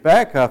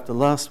Back after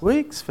last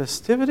week's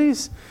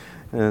festivities,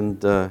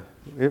 and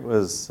it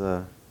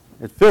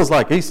feels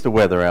like Easter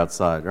weather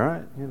outside,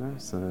 right? You know,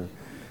 so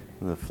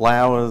the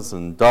flowers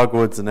and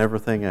dogwoods and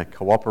everything are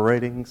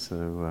cooperating,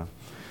 so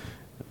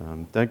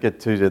don't get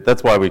too,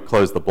 that's why we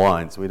close the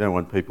blinds. We don't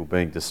want people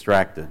being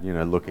distracted, you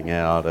know, looking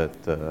out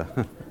at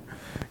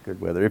good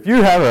weather. If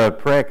you have a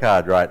prayer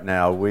card right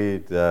now,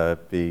 we'd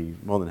be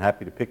more than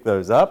happy to pick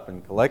those up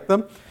and collect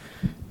them.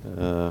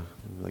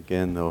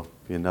 Again, there'll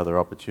be another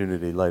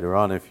opportunity later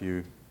on if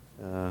you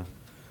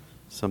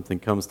something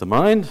comes to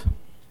mind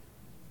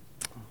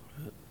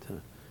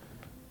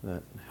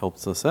that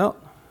helps us out.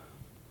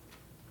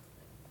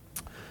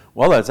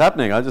 While that's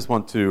happening, I just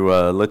want to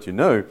let you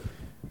know,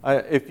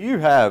 if you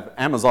have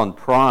Amazon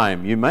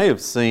Prime, you may have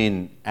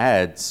seen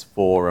ads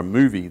for a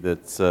movie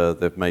that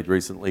they've made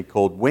recently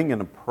called Wing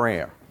and a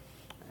Prayer.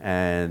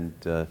 And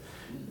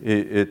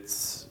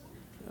it's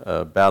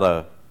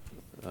about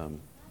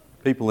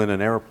people in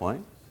an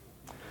aeroplane.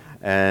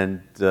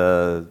 And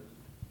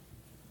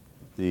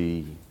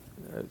they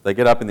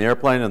get up in the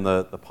airplane, and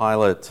the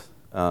pilot,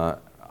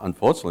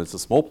 unfortunately, it's a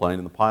small plane,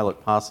 and the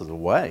pilot passes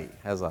away,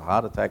 has a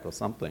heart attack or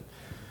something.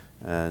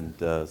 And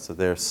so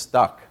they're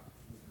stuck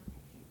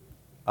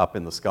up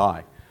in the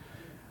sky.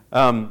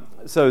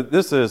 So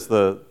this is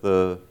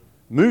the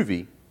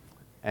movie,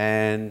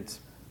 and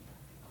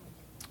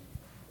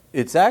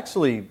it's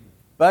actually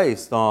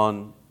based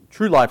on a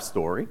true life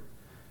story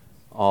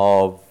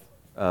of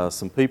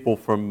some people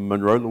from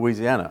Monroe,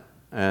 Louisiana,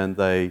 and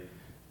they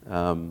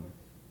are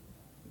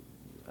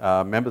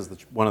members of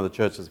one of the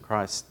Churches of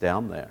Christ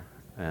down there,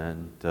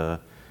 and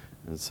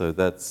so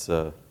that's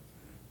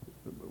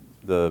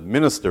the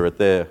minister at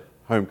their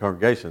home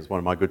congregation is one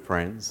of my good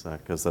friends,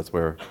 because that's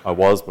where I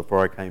was before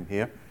I came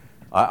here.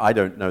 I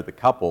don't know the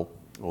couple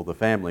or the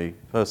family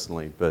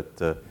personally,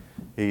 but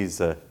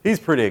he's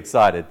pretty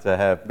excited to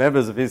have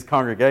members of his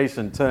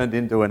congregation turned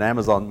into an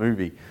Amazon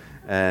movie.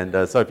 And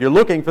so if you're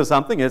looking for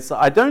something,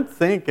 I don't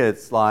think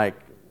it's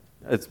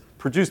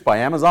produced by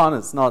Amazon.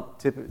 It's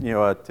not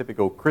a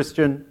typical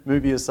Christian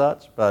movie as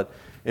such. But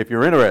if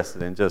you're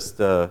interested in just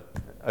a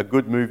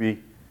good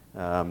movie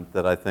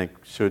that I think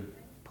should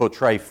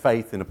portray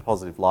faith in a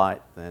positive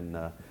light,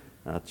 then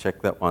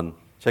check that one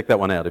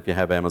out if you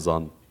have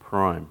Amazon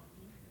Prime.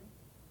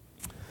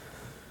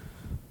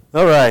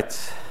 All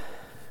right.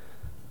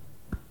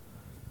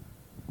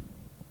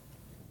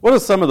 What are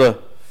some of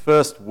the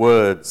first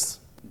words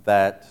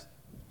that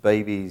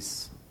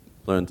babies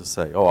learn to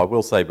say? Oh, I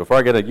will say, before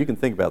I get it, you can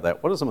think about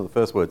that. What are some of the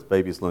first words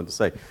babies learn to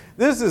say?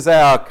 This is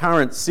our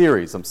current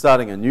series. I'm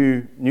starting a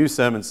new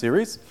sermon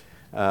series.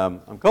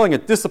 I'm calling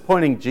it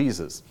Disappointing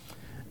Jesus.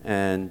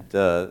 And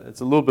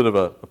it's a little bit of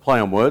a play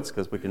on words,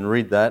 because we can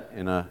read that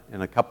in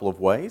a couple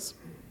of ways.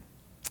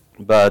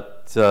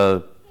 But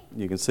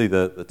you can see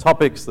the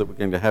topics that we're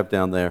going to have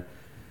down there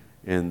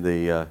in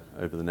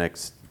over the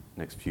next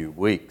few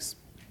weeks.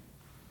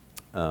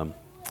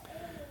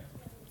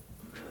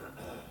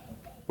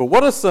 But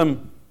what are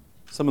some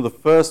of the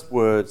first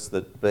words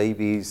that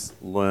babies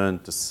learn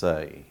to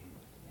say?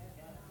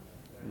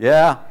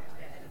 Yeah?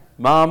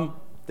 Mom?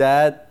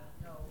 Dad?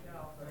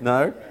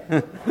 No?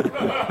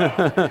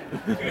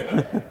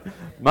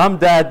 Mom,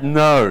 Dad,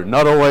 no.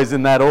 Not always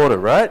in that order,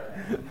 right?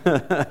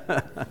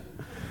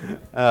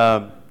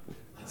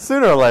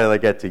 Sooner or later they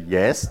get to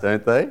yes,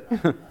 don't they?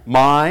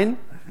 Mine.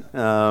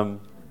 So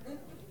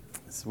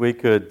we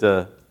could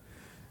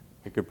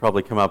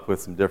probably come up with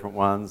some different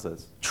ones.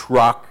 As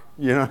truck,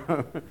 you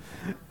know.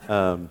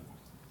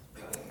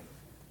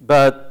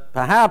 But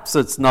perhaps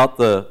it's not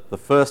the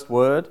first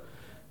word.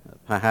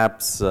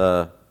 Perhaps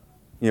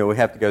we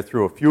have to go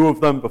through a few of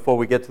them before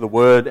we get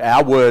to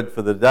our word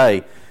for the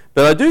day.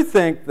 But I do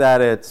think that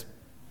it's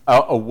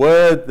a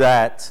word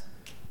that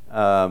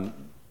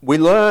we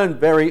learn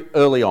very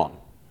early on.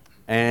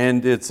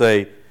 And it's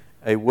a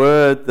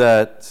word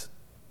that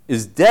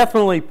is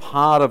definitely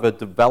part of a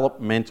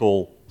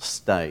developmental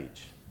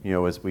stage,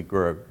 as we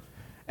grow.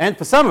 And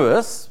for some of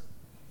us,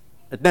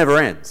 it never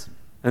ends.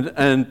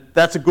 And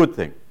that's a good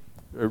thing.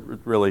 It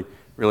really,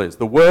 really is.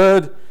 The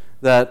word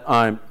that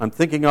I'm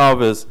thinking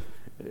of is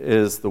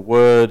the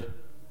word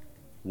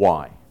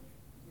why.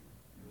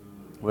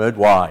 Word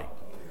why.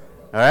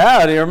 All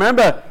right, do you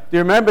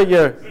remember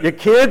your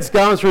kids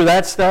going through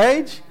that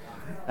stage?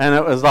 And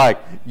it was like,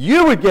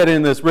 you would get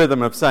in this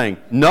rhythm of saying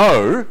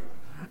no,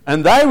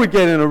 and they would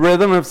get in a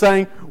rhythm of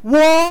saying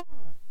why.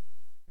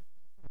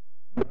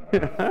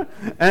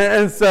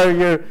 and so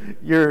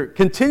you're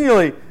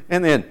continually,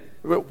 and then,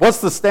 what's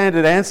the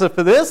standard answer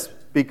for this?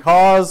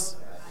 Because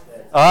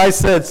I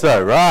said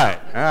so. Right.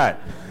 All right.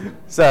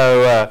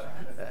 So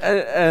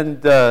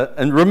and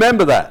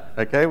remember that.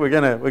 Okay, we're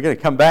gonna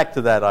come back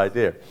to that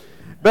idea.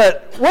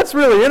 But what's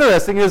really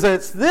interesting is that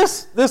it's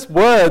this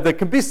word that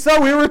can be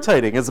so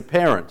irritating as a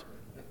parent,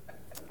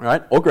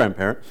 right, or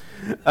grandparent.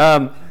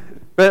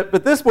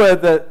 But this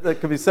word that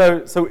can be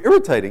so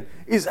irritating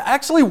is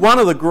actually one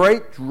of the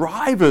great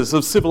drivers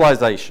of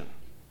civilization,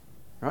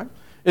 right?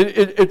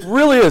 It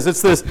really is.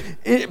 It's this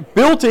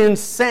built-in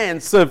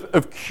sense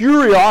of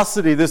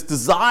curiosity, this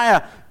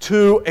desire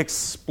to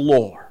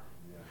explore.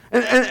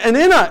 And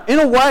in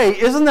a way,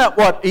 isn't that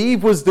what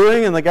Eve was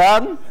doing in the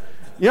garden?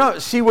 You know,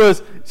 she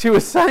was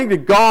saying to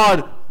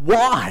God,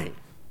 why?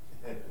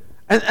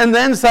 And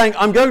then saying,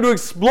 I'm going to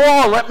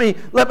explore, let me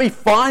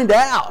find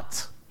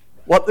out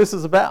what this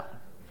is about.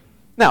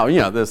 Now, you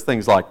know, there's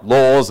things like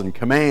laws and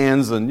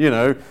commands and, you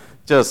know,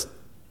 just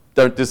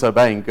don't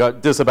disobeying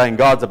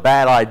God's a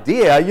bad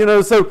idea, you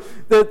know, so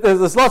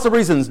there's lots of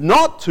reasons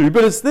not to,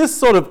 but it's this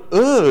sort of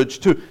urge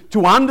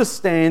to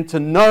understand, to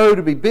know,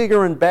 to be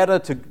bigger and better,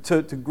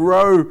 to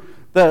grow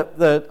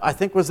that I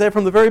think was there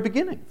from the very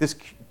beginning, this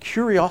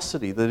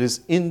curiosity that is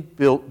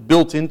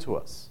built into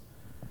us.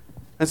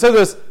 And so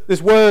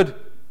this word,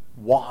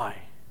 why,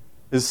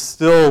 is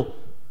still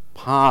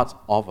part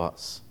of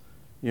us.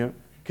 You know,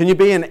 can you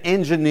be an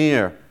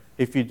engineer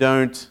if you're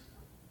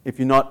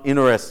not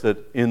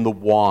interested in the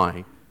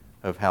why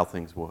of how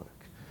things work?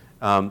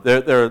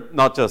 There are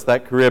not just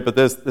that career, but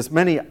there's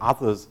many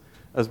others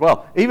as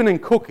well. Even in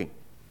cooking,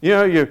 you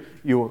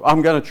know,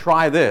 I'm going to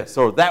try this,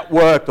 or that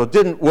worked or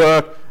didn't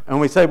work, and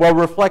we say, well,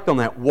 reflect on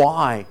that.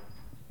 Why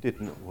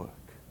didn't it work?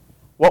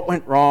 What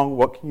went wrong?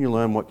 What can you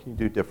learn? What can you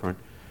do different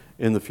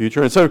in the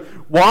future? And so,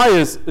 why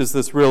is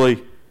this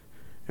really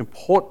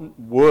important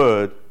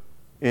word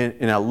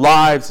in our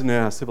lives and in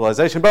our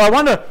civilization? But I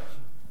wonder,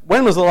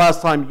 when was the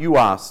last time you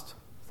asked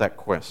that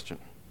question?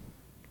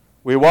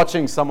 We're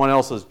watching someone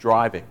else's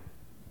driving.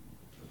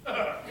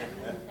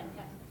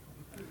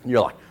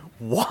 You're like,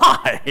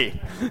 why?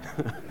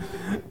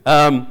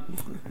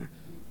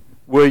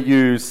 Were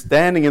you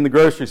standing in the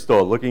grocery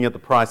store looking at the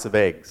price of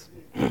eggs?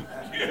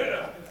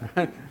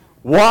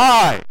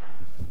 Why?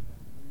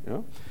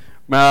 You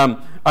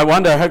know? I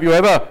wonder, have you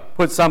ever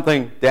put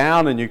something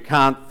down and you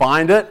can't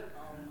find it?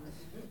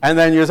 And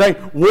then you're saying,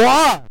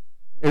 why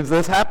is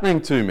this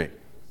happening to me?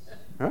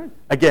 Right?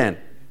 Again,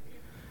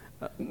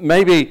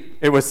 maybe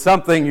it was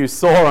something you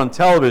saw on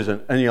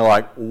television and you're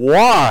like,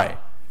 why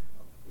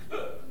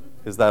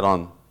is that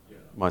on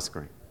my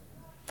screen?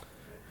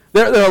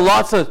 There are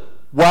lots of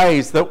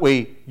ways that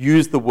we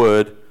use the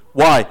word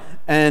why.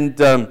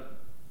 And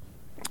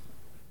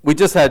we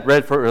just had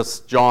read for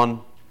us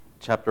John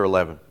chapter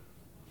 11.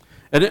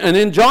 And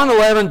in John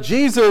 11,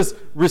 Jesus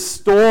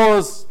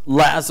restores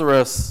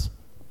Lazarus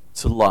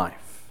to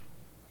life.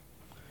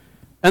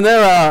 And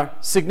there are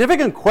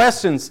significant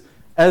questions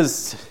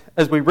as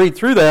we read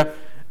through there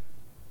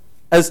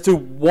as to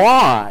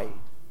why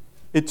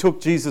it took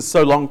Jesus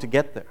so long to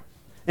get there.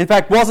 In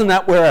fact, wasn't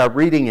that where our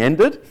reading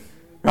ended?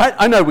 Right?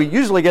 I know we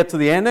usually get to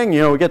the ending,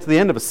 you know, we get to the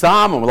end of a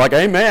psalm and we're like,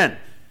 amen.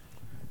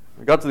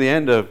 We got to the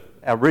end of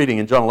our reading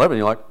in John 11,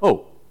 you're like,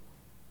 oh,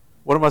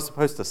 what am I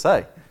supposed to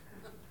say?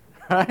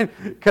 Right?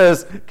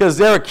 Because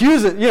they're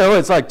accusing, you know,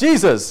 it's like,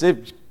 Jesus,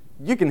 if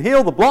you can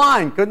heal the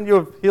blind, couldn't you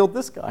have healed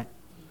this guy?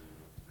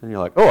 And you're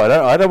like, oh,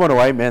 I don't want to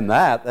amen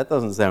that. That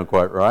doesn't sound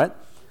quite right.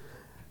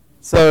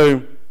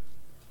 So,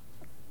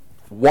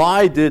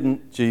 why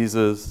didn't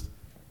Jesus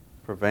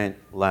prevent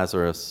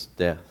Lazarus'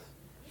 death?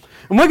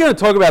 And we're going to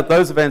talk about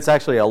those events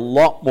actually a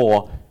lot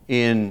more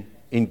in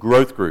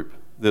growth group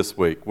this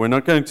week. We're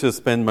not going to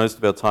spend most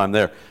of our time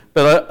there.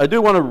 But I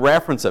do want to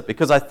reference it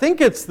because I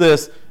think it's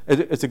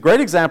a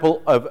great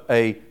example of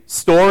a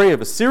story,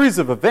 of a series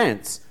of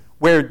events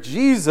where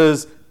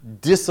Jesus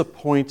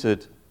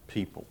disappointed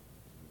people.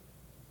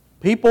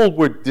 People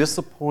were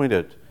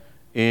disappointed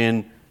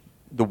in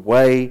the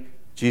way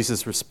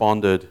Jesus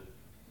responded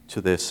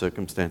to their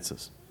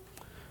circumstances.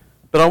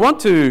 But I want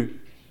to,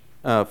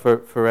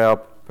 for our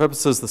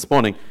purposes this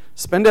morning,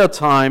 spend our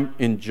time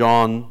in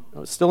John,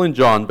 still in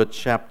John, but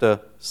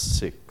chapter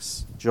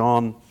 6.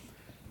 John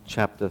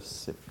chapter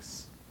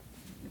 6.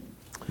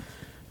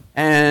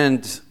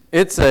 And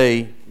it's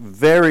a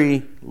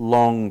very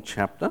long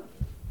chapter.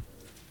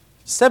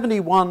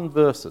 71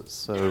 verses.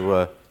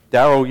 So,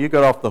 Darryl, you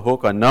got off the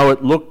hook. I know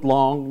it looked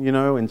long, you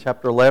know, in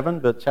chapter 11,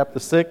 but chapter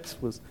 6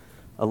 was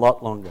a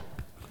lot longer.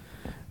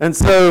 And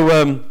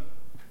so,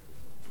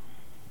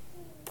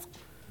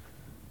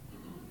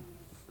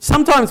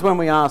 sometimes when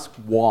we ask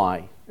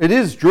why, it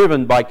is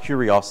driven by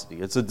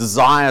curiosity. It's a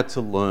desire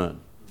to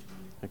learn.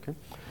 Okay?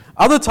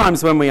 Other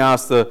times when we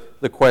ask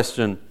the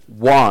question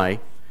why,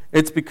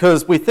 it's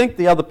because we think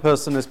the other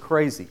person is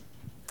crazy.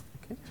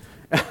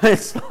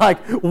 It's like,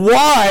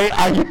 why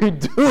are you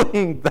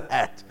doing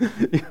that?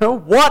 You know,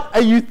 what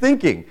are you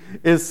thinking?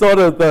 Is sort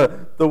of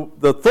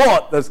the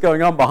thought that's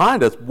going on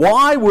behind us.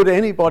 Why would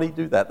anybody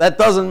do that? That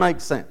doesn't make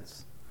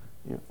sense.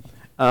 You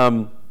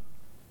know,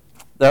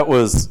 that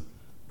was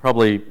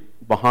probably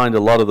behind a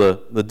lot of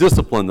the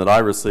discipline that I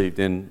received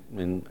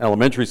in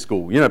elementary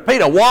school. You know,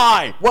 Peter,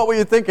 why? What were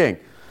you thinking?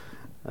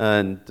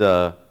 And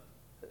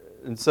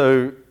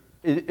so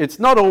it's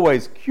not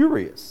always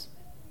curious.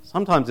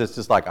 Sometimes it's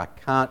just like, I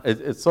can't,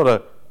 it's sort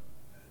of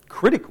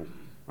critical,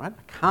 right?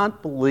 I can't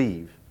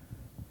believe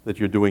that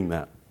you're doing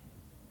that.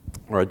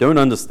 Or I don't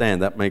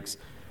understand, that makes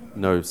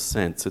no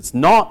sense. It's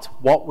not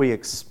what we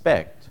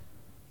expect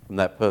from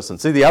that person.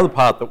 See, the other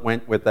part that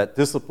went with that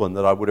discipline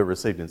that I would have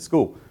received in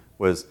school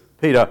was,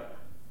 Peter,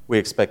 we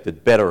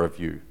expected better of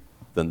you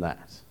than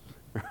that.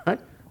 Right?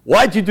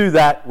 Why'd you do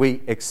that? We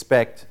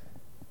expect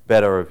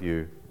better of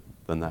you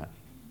than that.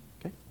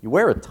 Okay? You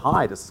wear a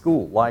tie to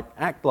school,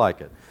 act like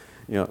it.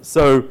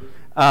 So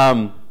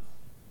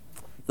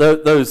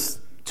those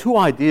two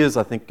ideas,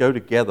 I think, go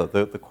together.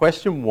 The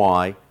question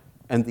why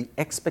and the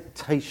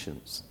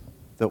expectations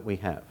that we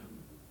have.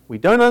 We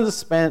don't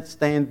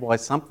understand why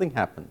something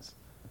happens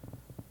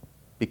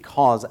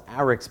because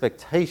our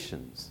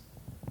expectations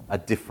are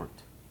different.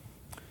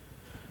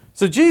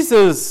 So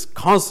Jesus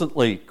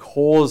constantly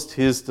caused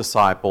his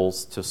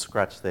disciples to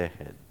scratch their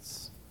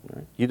heads.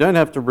 Right? You don't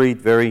have to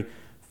read very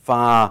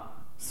far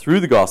through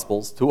the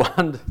Gospels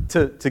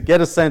to get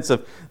a sense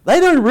of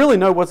they don't really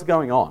know what's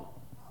going on.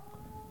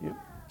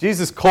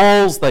 Jesus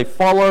calls, they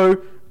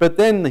follow, but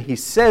then he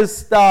says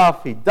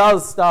stuff, he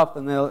does stuff,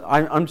 and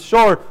I'm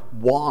sure,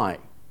 why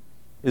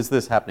is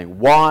this happening?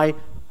 Why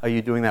are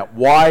you doing that?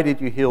 Why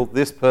did you heal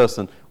this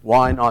person?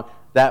 Why not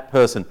that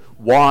person?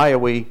 Why are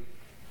we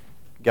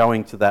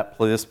going to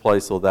this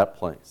place or that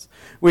place?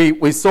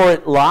 We saw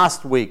it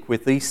last week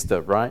with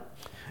Easter, right?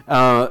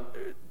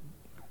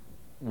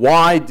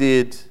 Why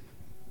did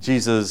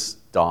Jesus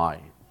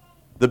die?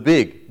 The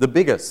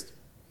biggest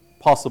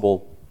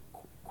possible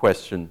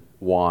question,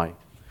 why?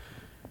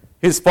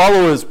 His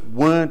followers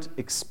weren't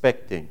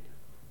expecting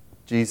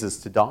Jesus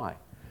to die.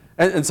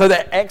 And so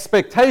their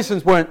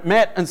expectations weren't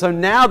met, and so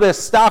now they're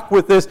stuck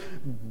with this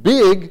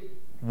big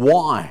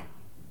why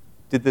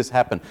did this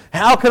happen?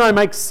 How can I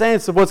make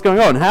sense of what's going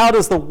on? How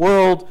does the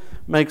world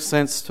make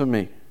sense to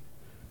me?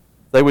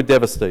 They were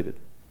devastated.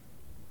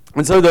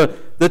 And so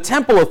the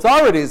temple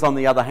authorities, on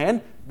the other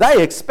hand,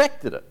 they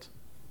expected it.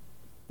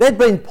 They'd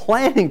been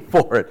planning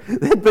for it.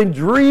 They'd been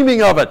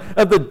dreaming of it,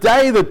 of the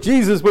day that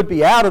Jesus would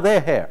be out of their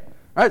hair.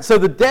 Right? So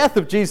the death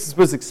of Jesus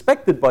was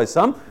expected by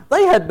some.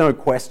 They had no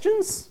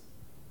questions.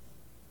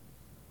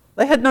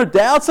 They had no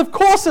doubts. Of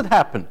course it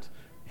happened.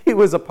 He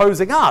was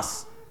opposing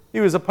us. He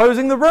was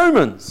opposing the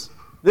Romans.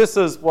 This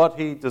is what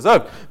he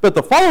deserved. But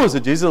the followers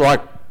of Jesus are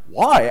like,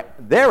 why?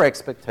 Their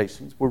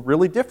expectations were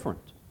really different.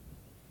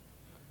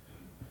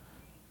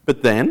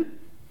 But then,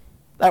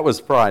 that was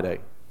Friday.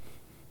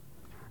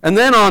 And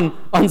then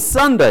on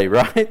Sunday,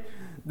 right?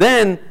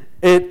 Then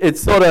it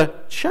sort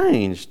of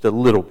changed a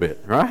little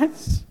bit, right?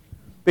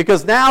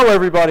 Because now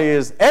everybody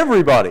is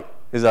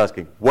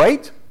asking,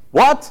 wait,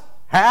 what?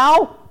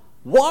 How?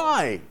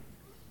 Why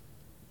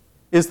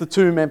is the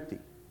tomb empty?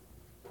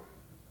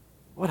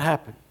 What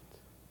happened?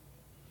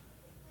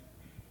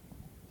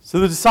 So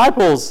the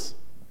disciples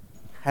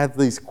have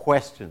these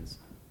questions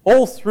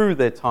all through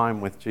their time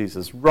with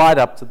Jesus, right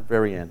up to the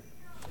very end.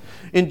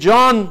 In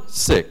John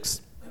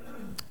 6,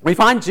 we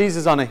find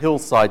Jesus on a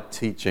hillside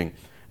teaching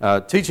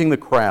the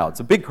crowds,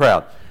 a big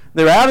crowd.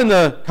 They're out in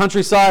the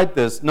countryside,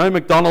 there's no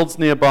McDonald's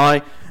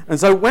nearby, and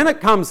so when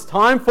it comes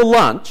time for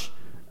lunch,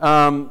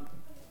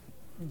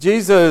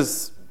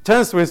 Jesus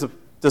turns to his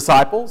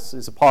disciples,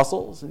 his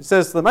apostles, and he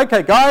says to them,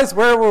 okay, guys,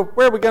 where are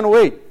we going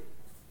to eat?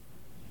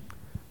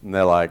 And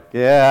they're like,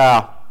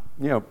 yeah,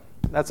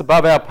 that's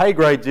above our pay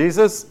grade,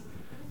 Jesus.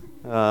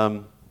 They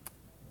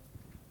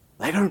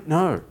don't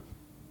know.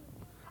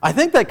 I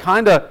think they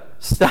kind of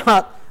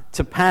start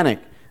to panic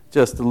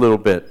just a little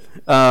bit.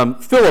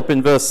 Philip,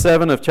 in verse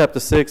 7 of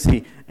chapter 6,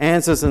 he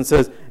answers and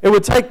says, it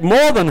would take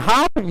more than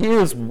half a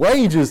year's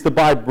wages to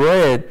buy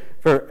bread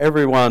for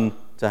everyone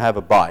to have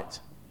a bite.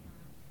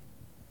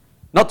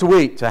 Not to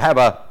eat, to have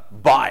a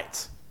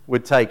bite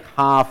would take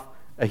half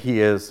a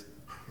year's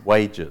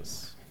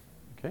wages.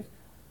 Okay?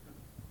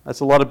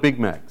 That's a lot of Big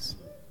Macs.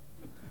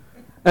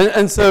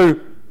 And so,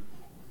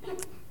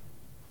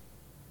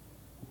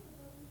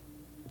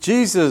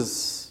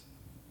 Jesus,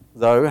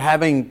 though,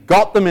 having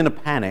got them in a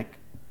panic,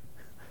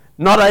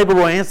 not able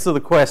to answer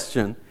the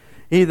question,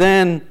 he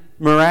then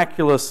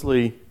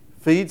miraculously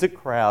feeds a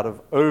crowd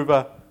of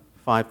over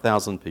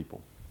 5,000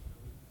 people,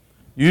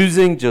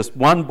 using just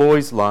one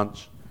boy's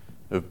lunch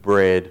of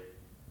bread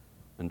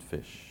and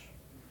fish.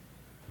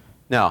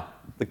 Now,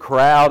 the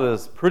crowd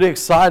is pretty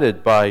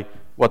excited by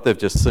what they've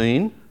just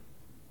seen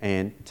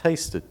and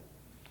tasted.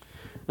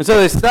 And so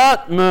they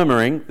start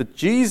murmuring that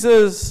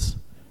Jesus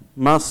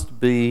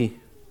must be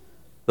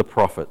the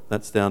prophet.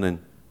 That's down in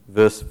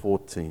verse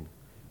 14.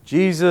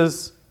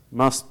 Jesus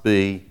must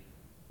be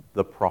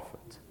the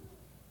prophet.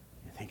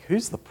 You think,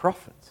 who's the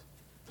prophet?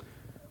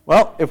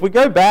 Well, if we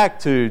go back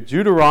to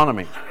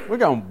Deuteronomy, we're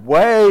going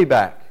way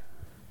back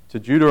to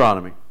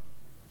Deuteronomy.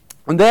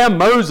 And there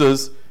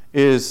Moses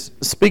is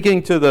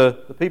speaking to the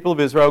people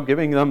of Israel,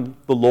 giving them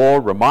the law,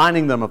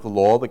 reminding them of the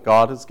law that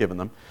God has given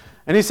them.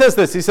 And he says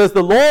this, he says,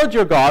 the Lord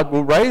your God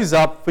will raise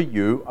up for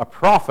you a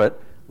prophet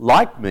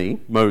like me,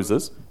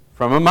 Moses,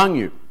 from among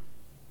you.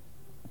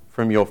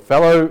 From your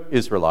fellow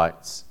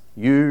Israelites,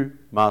 you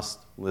must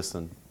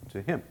listen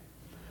to him.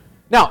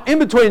 Now, in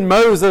between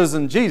Moses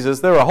and Jesus,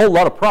 there are a whole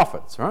lot of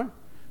prophets, right?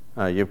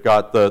 You've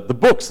got the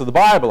books of the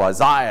Bible,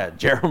 Isaiah,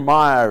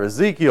 Jeremiah,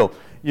 Ezekiel.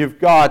 You've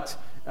got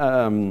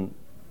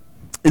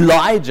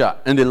Elijah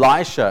and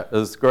Elisha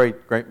as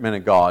great men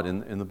of God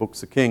in the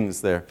books of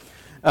Kings there.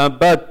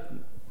 But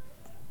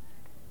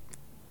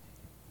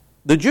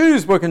the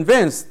Jews were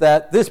convinced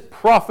that this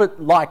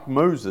prophet like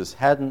Moses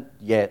hadn't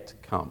yet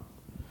come.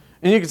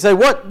 And you could say,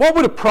 what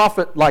would a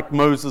prophet like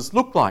Moses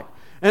look like?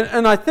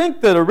 And I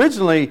think that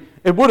originally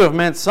it would have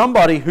meant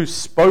somebody who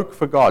spoke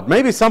for God.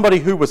 Maybe somebody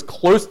who was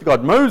close to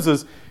God.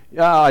 Moses,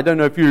 I don't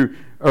know if you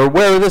are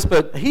aware of this,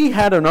 but he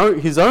had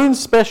his own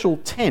special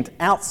tent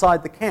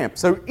outside the camp.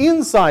 So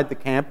inside the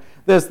camp,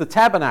 there's the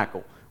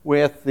tabernacle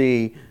where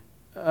the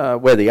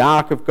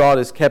ark of God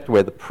is kept,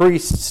 where the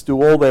priests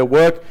do all their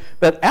work.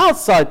 But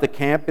outside the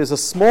camp is a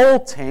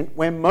small tent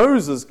where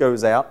Moses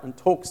goes out and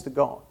talks to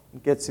God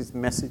and gets his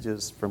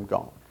messages from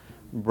God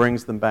and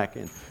brings them back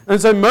in.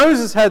 And so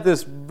Moses had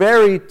this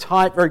very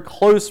tight, very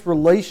close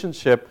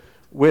relationship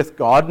with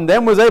God, and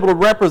then was able to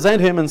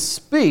represent him and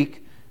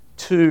speak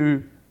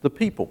to the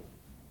people.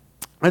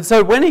 And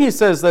so when he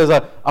says there's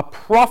a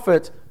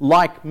prophet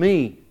like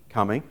me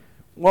coming,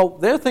 well,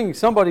 they're thinking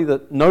somebody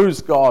that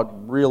knows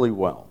God really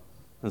well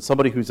and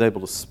somebody who's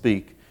able to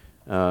speak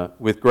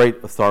with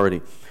great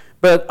authority.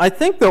 But I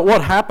think that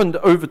what happened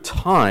over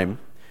time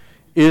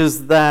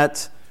is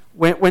that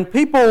when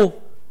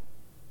people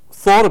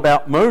thought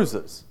about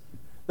Moses,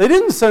 they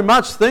didn't so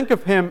much think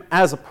of him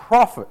as a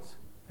prophet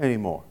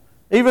anymore.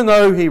 Even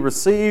though he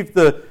received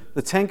the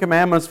Ten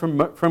Commandments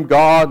from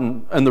God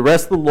and the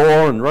rest of the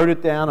law and wrote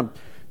it down,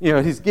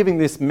 and he's giving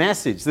this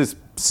message, this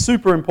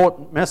super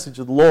important message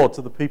of the law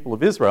to the people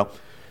of Israel.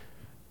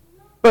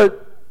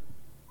 But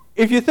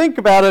if you think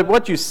about it,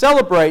 what you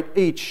celebrate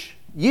each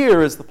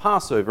year is the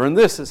Passover, and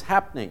this is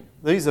happening.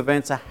 These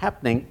events are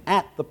happening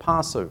at the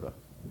Passover.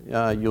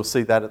 You'll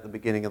see that at the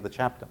beginning of the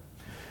chapter.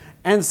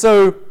 And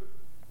so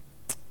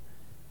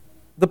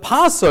the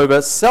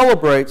Passover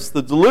celebrates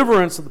the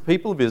deliverance of the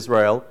people of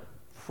Israel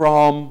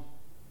from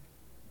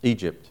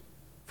Egypt,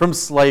 from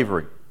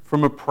slavery,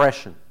 from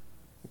oppression.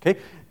 Okay?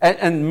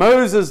 And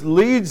Moses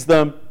leads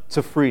them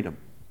to freedom.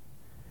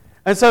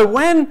 And so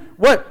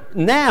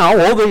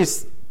all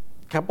these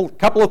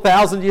couple of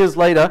thousand years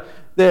later,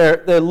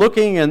 they're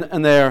looking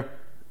and they're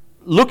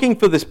looking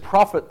for this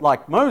prophet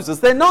like Moses.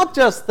 They're not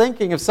just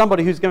thinking of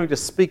somebody who's going to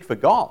speak for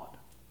God.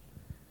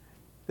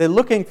 They're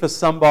looking for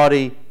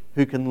somebody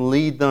who can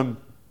lead them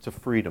to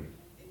freedom.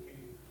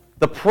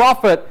 The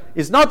prophet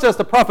is not just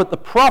a prophet. The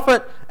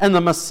prophet and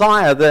the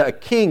Messiah, the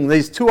king,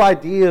 these two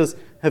ideas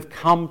have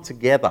come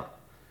together.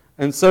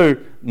 And so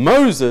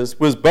Moses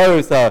was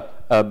both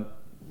a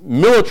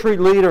military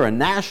leader, a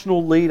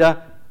national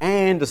leader,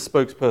 and a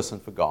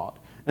spokesperson for God.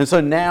 And so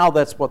now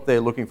that's what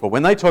they're looking for.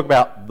 When they talk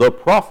about the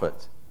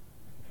prophet,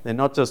 they're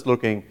not just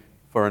looking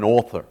for an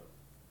author.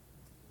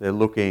 They're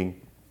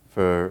looking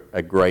for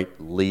a great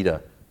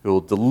leader who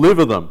will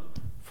deliver them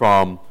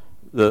from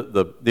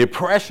the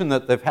oppression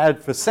that they've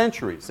had for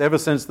centuries. Ever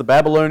since the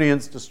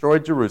Babylonians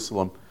destroyed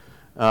Jerusalem,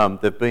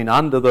 they've been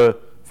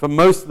for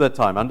most of their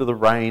time, under the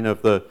reign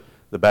of the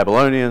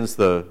Babylonians,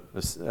 the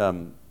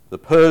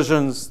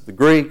Persians, the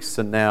Greeks,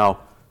 and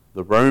now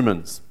the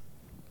Romans.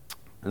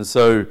 And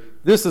so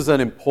this is an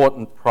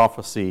important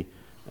prophecy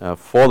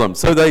for them.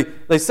 So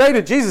they say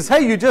to Jesus,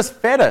 hey, you just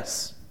fed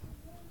us.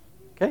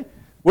 Okay?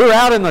 We're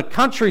out in the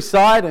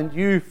countryside and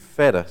you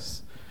fed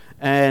us.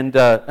 And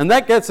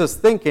that gets us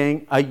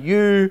thinking, are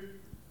you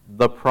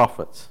the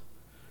prophet?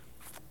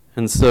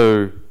 And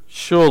so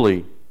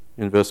surely,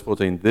 in verse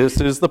 14, this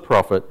is the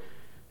prophet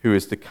who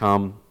is to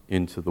come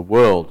into the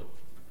world.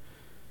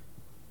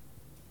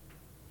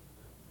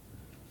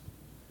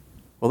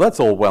 Well, that's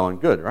all well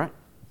and good, right?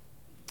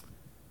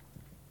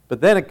 But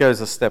then it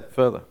goes a step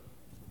further.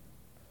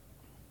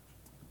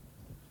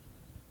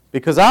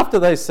 Because after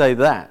they say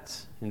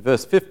that, in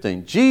verse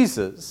 15,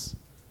 Jesus,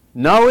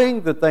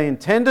 knowing that they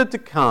intended to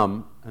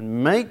come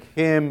and make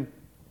him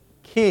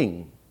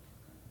king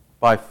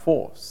by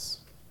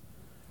force,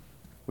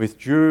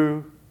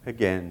 withdrew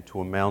again to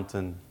a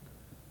mountain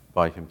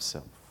by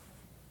himself.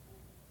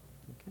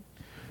 Okay?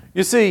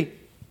 You see,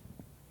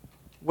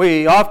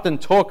 we often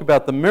talk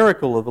about the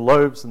miracle of the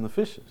loaves and the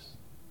fishes.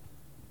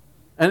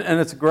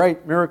 And it's a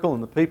great miracle,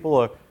 and the people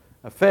are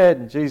fed,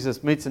 and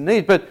Jesus meets a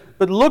need. But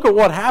look at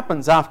what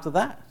happens after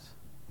that.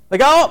 They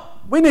go, oh,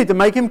 we need to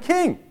make him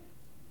king.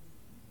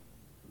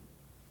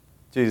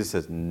 Jesus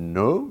says,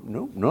 no,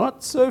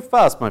 not so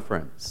fast, my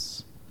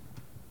friends.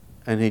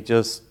 And he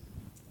just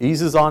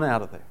eases on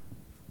out of there,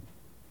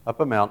 up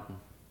a mountain,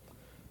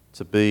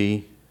 to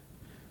be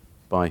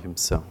by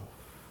himself.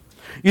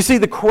 You see,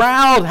 the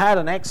crowd had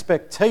an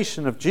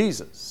expectation of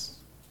Jesus,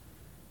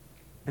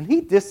 and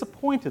he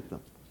disappointed them.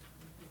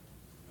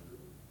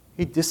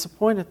 He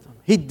disappointed them.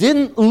 He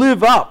didn't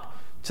live up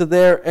to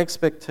their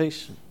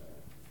expectation.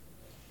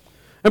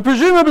 And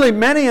presumably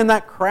many in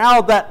that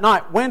crowd that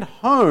night went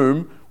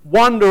home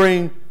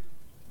wondering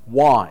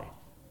why.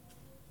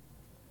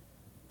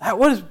 That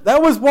was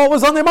what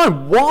was on their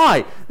mind.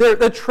 Why?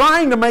 They're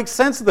trying to make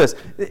sense of this.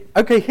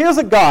 Okay, here's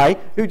a guy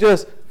who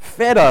just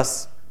fed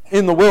us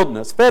in the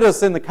wilderness, fed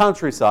us in the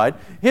countryside.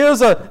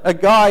 Here's a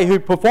guy who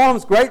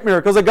performs great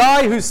miracles, a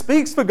guy who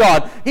speaks for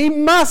God. He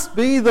must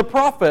be the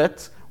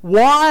prophet.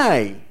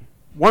 Why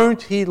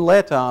won't he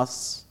let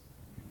us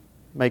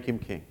make him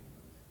king?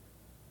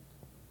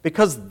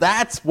 Because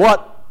that's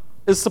what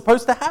is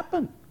supposed to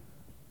happen.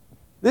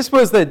 This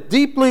was their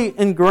deeply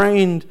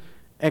ingrained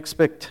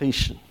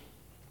expectation.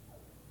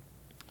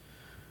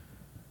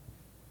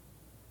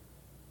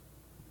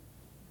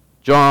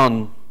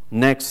 John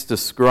next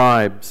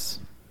describes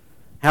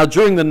how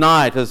during the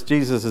night, as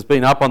Jesus has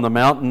been up on the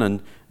mountain,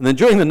 and then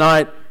during the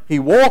night, he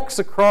walks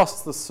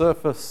across the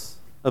surface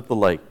of the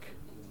lake.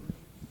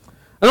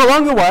 And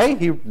along the way,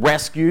 he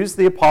rescues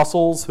the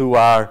apostles who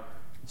are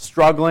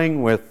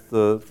struggling with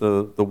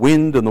the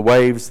wind and the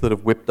waves that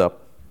have whipped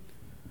up.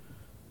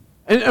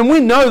 And we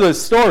know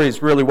those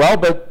stories really well,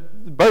 but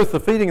both the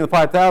feeding of the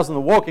 5,000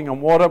 and the walking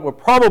on water, we're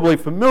probably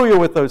familiar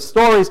with those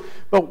stories.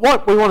 But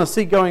what we want to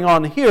see going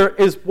on here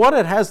is what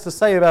it has to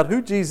say about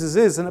who Jesus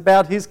is and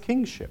about his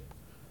kingship.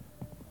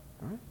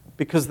 Right?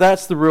 Because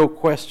that's the real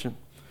question.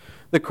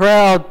 The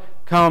crowd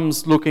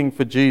comes looking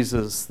for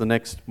Jesus the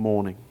next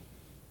morning.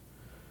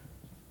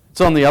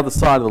 It's on the other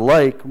side of the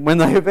lake. When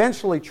they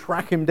eventually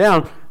track him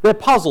down, they're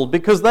puzzled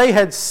because they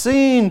had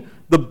seen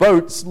the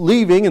boats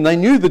leaving and they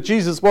knew that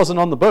Jesus wasn't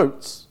on the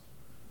boats.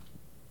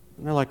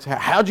 And they're like,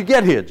 how'd you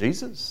get here,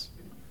 Jesus?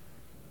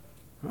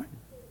 Right?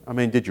 I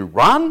mean, did you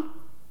run?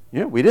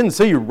 We didn't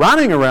see you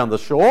running around the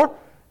shore.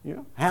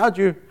 How'd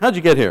you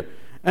get here?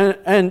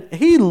 And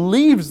he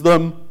leaves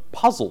them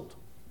puzzled.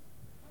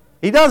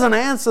 He doesn't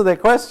answer their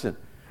question.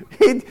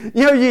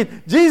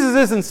 Jesus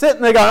isn't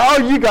sitting there going,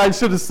 oh, you guys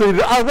should have seen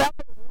it. Oh, that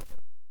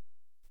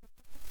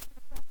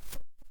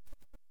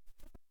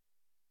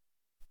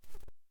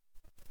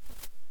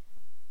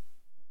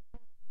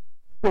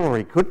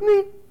story, couldn't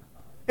he?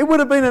 It would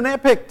have been an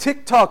epic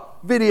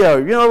TikTok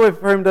video,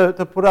 for him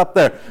to put up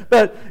there.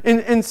 But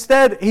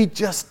instead, he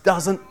just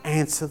doesn't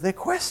answer their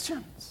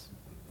questions.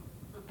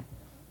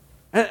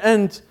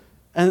 And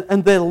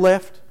they're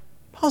left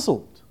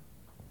puzzled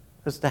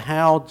as to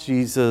how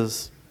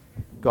Jesus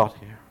got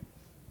here.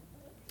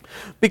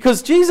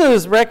 Because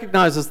Jesus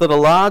recognizes that a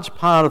large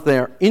part of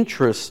their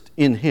interest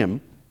in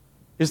him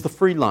is the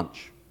free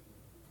lunch.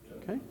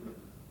 Okay?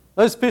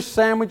 Those fish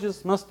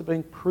sandwiches must have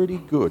been pretty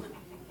good.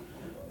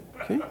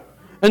 Okay?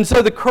 And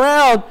so the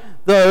crowd,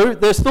 though,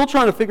 they're still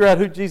trying to figure out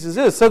who Jesus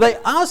is. So they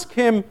ask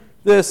him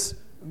this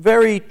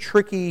very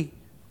tricky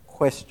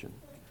question.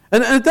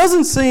 And it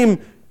doesn't seem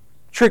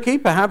tricky,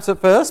 perhaps, at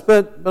first,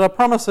 but I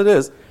promise it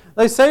is.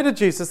 They say to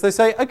Jesus,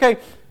 okay,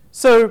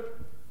 so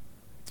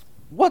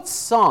what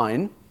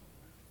sign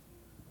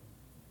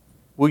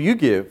will you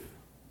give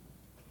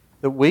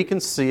that we can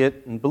see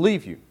it and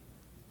believe you?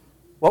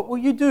 What will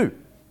you do?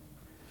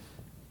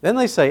 Then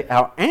they say,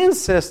 our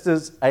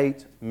ancestors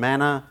ate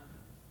manna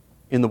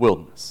in the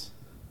wilderness.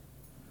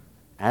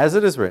 As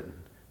it is written,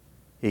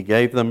 he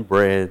gave them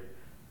bread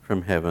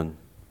from heaven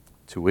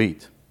to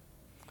eat.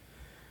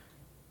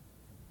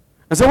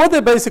 And so what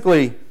they're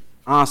basically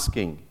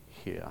asking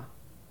here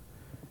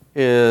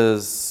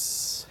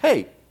is,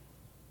 hey,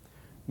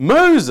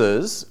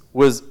 Moses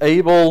was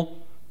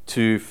able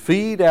to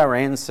feed our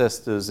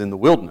ancestors in the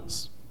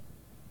wilderness.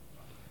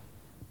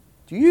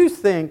 Do you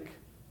think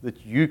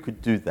that you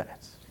could do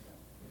that?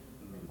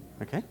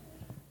 Okay?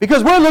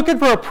 Because we're looking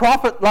for a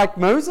prophet like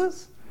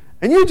Moses,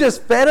 and you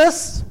just fed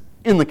us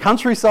in the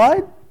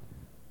countryside.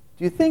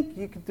 Do you think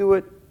you could do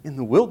it in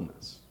the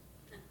wilderness?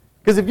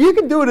 Because if you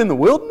can do it in the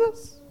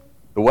wilderness,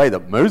 the way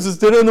that Moses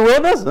did it in the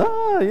wilderness,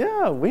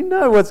 yeah, we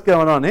know what's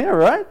going on here,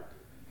 right?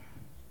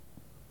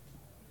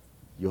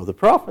 You're the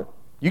prophet.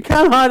 You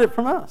can't hide it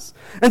from us.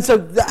 And so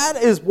that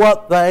is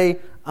what they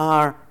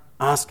are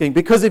asking.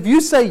 Because if you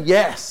say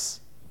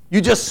yes, you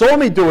just saw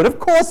me do it, of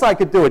course I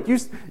could do it.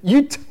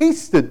 You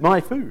tasted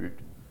my food.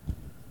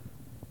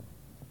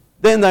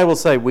 Then they will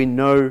say, we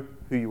know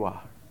who you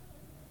are.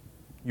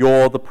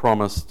 You're the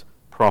promised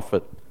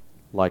prophet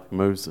like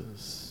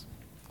Moses.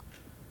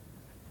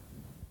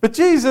 But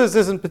Jesus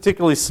isn't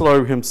particularly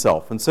slow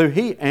himself, and so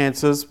he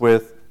answers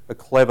with a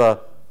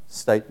clever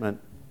statement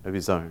of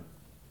his own.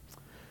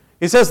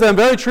 He says to them,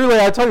 very truly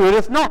I tell you, it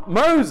is not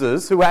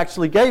Moses who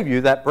actually gave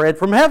you that bread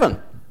from heaven.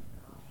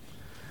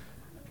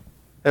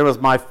 It was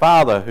my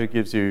Father who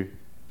gives you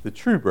the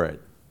true bread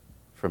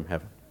from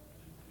heaven.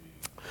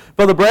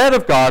 For the bread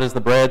of God is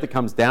the bread that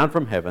comes down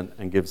from heaven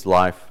and gives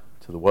life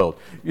to the world.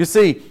 You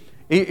see,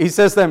 he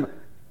says to them,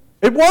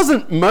 it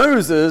wasn't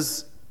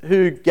Moses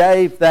who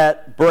gave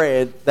that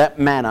bread, that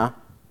manna,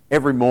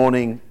 every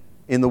morning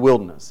in the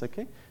wilderness.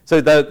 Okay? So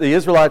the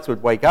Israelites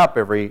would wake up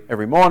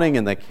every morning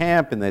in their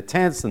camp, in their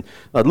tents, and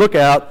they'd look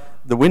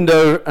out the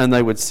window and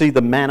they would see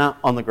the manna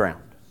on the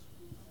ground.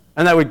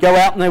 And they would go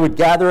out and they would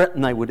gather it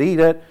and they would eat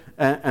it.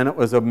 And it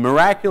was a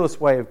miraculous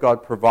way of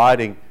God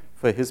providing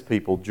for his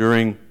people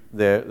during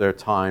their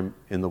time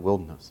in the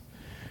wilderness.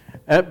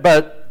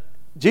 But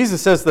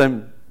Jesus says to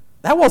them,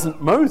 that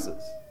wasn't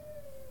Moses.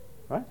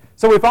 Right?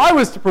 So if I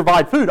was to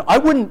provide food, I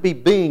wouldn't be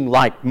being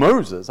like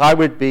Moses. I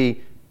would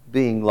be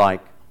being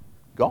like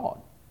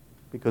God.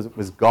 because it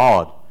was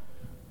God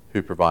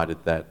who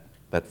provided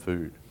that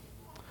food.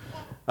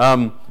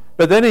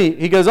 But then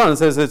he goes on and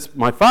says, it's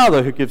my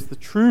Father who gives the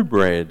true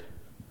bread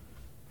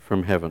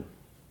from heaven.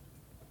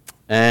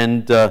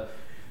 And so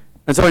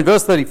in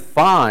verse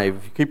 35,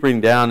 if you keep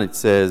reading down, it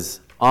says,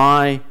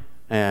 I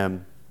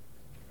am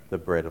the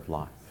bread of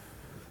life.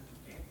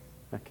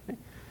 Okay.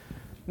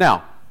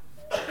 Now,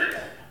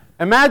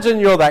 imagine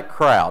you're that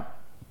crowd,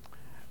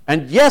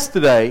 and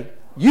yesterday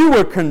you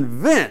were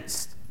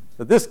convinced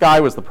that this guy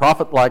was the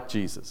prophet like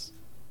Jesus,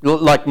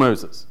 like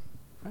Moses.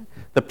 Right?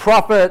 The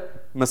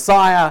prophet,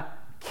 Messiah,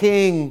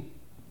 king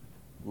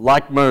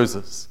like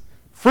Moses.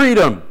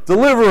 Freedom,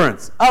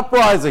 deliverance,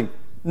 uprising,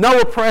 no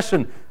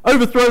oppression,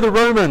 overthrow the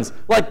Romans.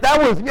 Like that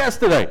was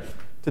yesterday.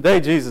 Today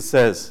Jesus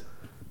says,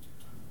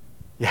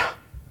 yeah,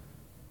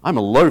 I'm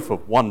a loaf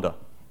of wonder.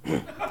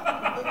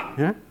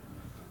 Yeah?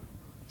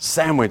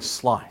 Sandwich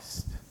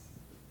sliced.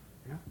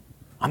 Yeah?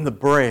 I'm the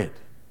bread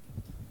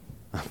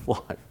of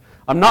life.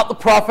 I'm not the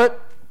prophet.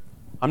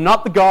 I'm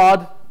not the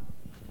God.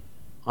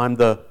 I'm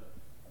the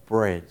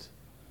bread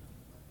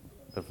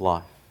of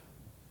life.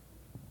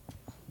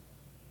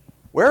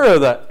 Where are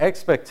the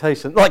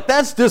expectations? Like,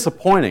 that's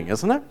disappointing,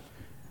 isn't it?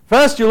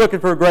 First, you're looking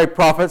for a great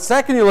prophet.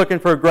 Second, you're looking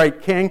for a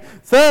great king.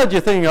 Third,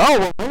 you're thinking,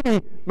 oh,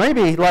 well,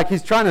 maybe like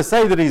he's trying to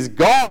say that he's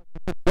God.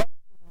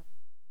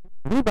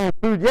 He made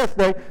food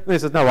yesterday. And he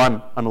says, no,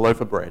 I'm a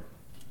loaf of bread.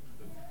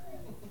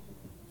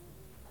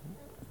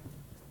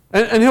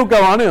 And he'll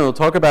go on and he'll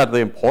talk about the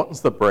importance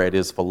that bread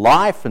is for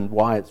life and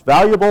why it's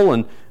valuable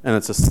and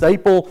it's a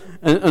staple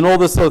and all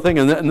this sort of thing.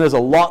 And there's a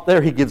lot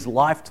there. He gives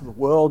life to the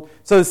world.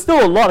 So there's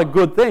still a lot of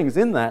good things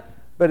in that,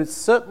 but it's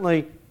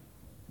certainly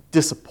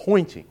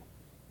disappointing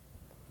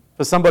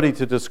for somebody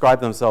to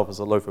describe themselves as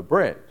a loaf of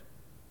bread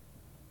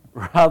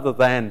rather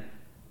than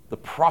the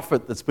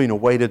prophet that's been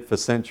awaited for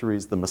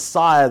centuries, the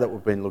Messiah that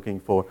we've been looking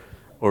for,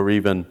 or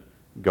even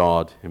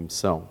God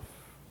himself.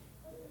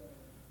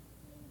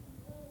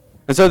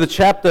 And so the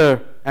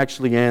chapter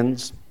actually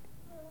ends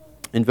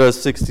in verse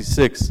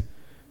 66,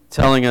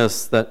 telling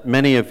us that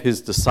many of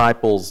his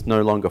disciples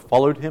no longer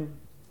followed him.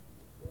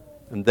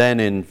 And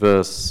then in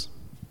verse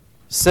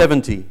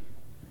 70,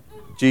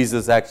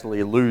 Jesus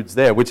actually alludes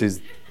there, which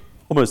is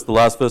almost the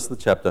last verse of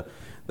the chapter,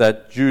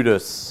 that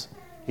Judas,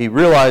 he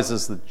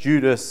realizes that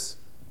Judas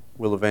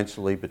will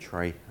eventually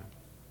betray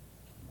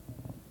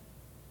him.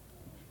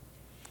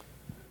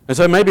 And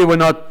so maybe we're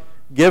not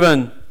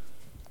given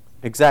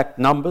exact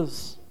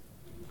numbers,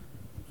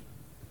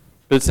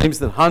 but it seems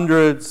that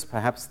hundreds,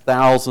 perhaps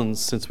thousands,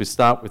 since we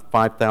start with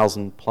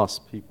 5,000 plus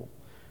people,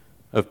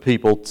 of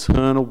people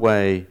turn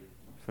away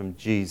from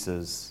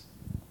Jesus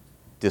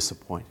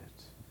disappointed.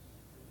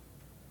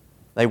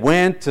 They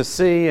went to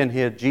see and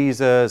hear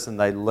Jesus and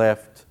they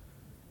left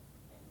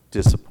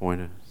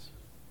disappointed.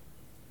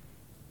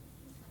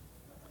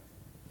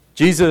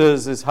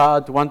 Jesus is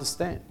hard to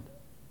understand.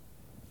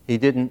 He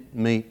didn't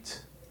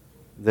meet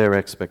their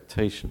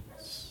expectations.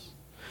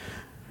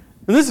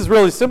 And this is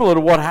really similar to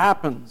what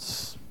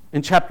happens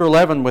in chapter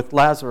 11 with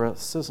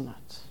Lazarus, isn't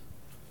it?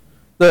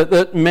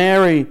 That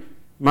Mary,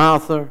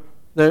 Martha,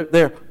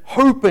 they're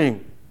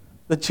hoping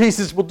that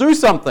Jesus will do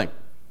something.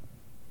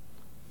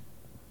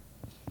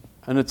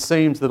 And it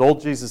seems that all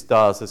Jesus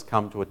does is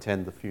come to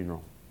attend the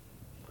funeral.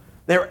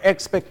 Their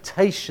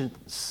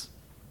expectations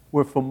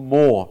were for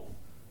more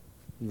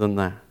than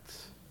that.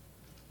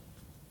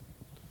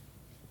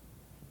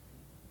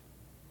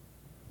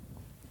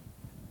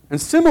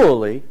 And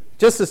similarly,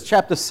 just as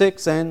chapter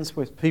 6 ends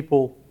with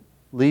people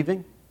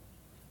leaving,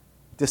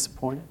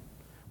 disappointed,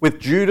 with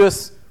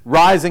Judas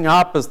rising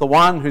up as the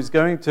one who's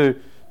going to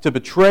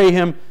betray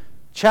him,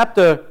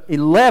 chapter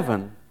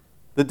 11,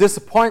 the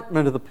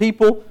disappointment of the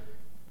people,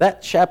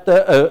 that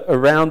chapter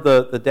around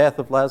the death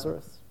of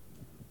Lazarus,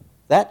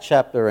 that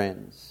chapter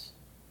ends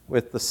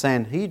with the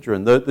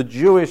Sanhedrin, the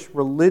Jewish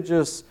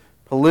religious,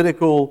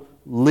 political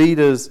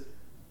leaders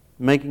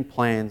making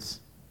plans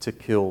to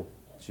kill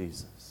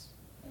Jesus.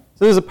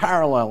 So there's a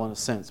parallel, in a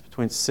sense,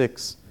 between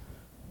 6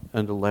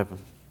 and 11.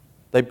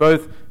 They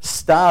both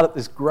start at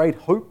this great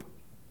hope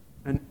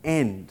and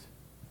end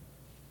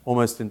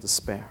almost in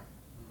despair.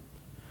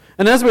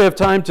 And as we have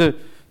time to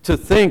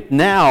think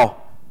now,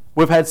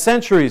 we've had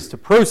centuries to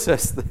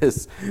process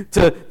this,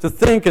 to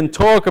think and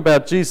talk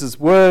about Jesus'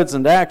 words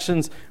and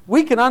actions,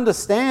 we can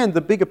understand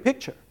the bigger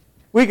picture.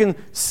 We can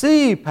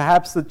see,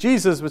 perhaps, that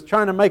Jesus was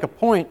trying to make a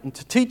point and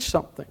to teach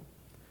something.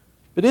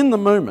 But in the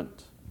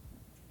moment,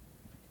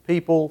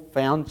 people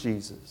found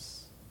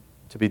Jesus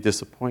to be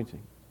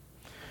disappointing.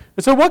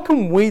 And so what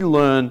can we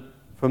learn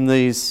from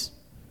these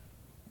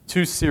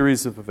two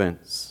series of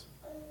events?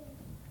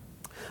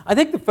 I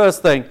think the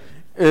first thing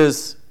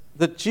is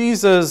that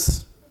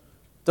Jesus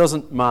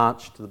doesn't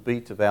march to the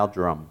beat of our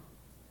drum.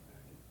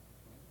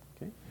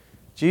 Okay?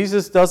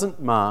 Jesus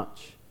doesn't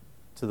march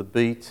to the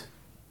beat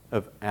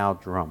of our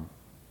drum.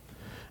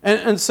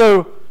 And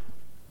so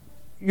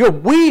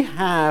we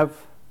have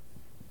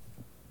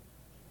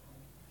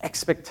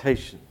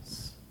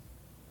expectations.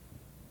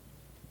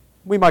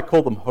 We might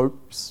call them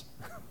hopes.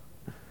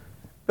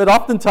 But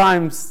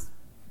oftentimes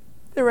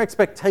their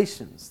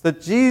expectations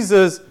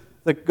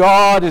that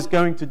God is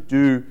going to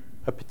do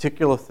a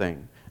particular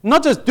thing.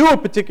 Not just do a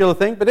particular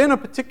thing, but in a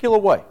particular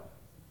way.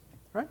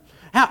 Right?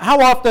 How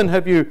often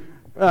have you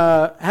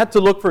had to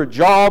look for a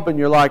job and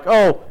you're like,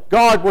 oh,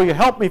 God, will you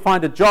help me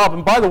find a job?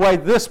 And by the way,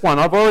 this one,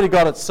 I've already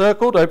got it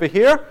circled over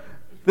here.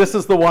 This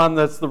is the one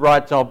that's the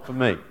right job for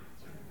me.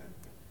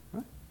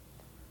 Right?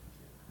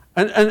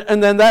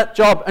 And then that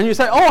job, and you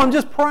say, oh, I'm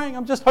just praying,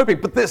 I'm just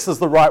hoping, but this is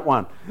the right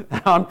one.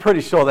 I'm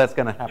pretty sure that's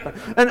going to happen.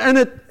 And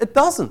it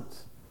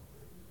doesn't.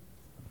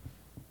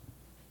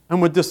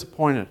 And we're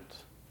disappointed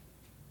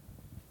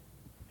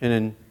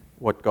in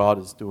what God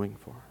is doing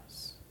for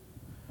us.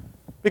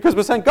 Because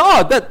we're saying,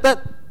 God,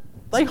 that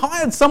they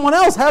hired someone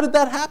else. How did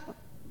that happen?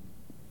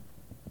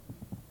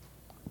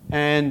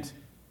 And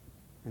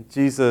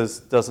Jesus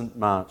doesn't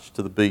march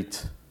to the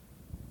beat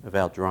of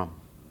our drum.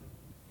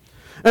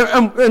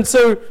 And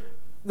so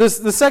the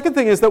second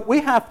thing is that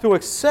we have to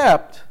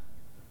accept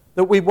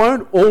that we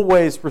won't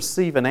always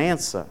receive an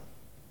answer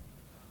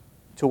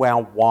to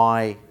our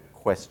why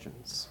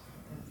questions.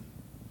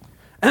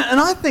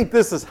 And I think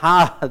this is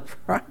hard,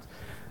 right?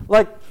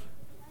 Like,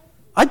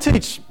 I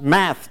teach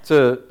math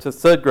to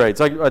third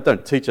grades. I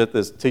don't teach it.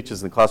 There's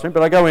teachers in the classroom.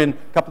 But I go in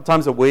a couple of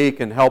times a week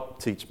and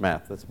help teach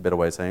math. That's a better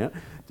way of saying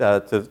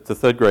it. To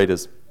third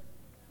graders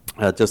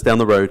just down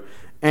the road.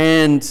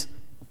 And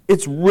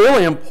it's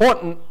really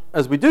important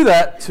as we do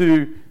that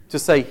to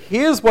say,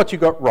 here's what you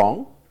got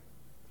wrong.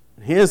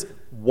 And here's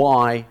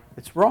why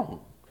it's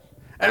wrong.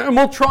 And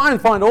we'll try and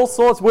find all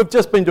sorts. We've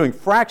just been doing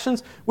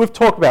fractions. We've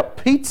talked about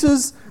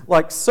pizzas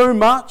like so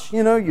much.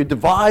 You know, you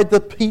divide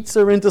the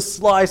pizza into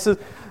slices.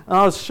 And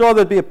I was sure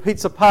there'd be a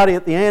pizza party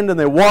at the end, and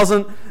there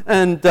wasn't.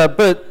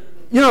 But,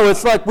 you know,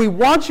 it's like we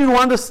want you to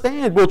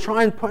understand. We'll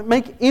try and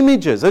make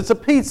images. It's a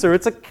pizza.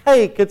 It's a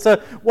cake. It's a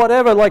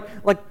whatever.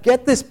 Like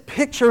get this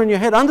picture in your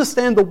head.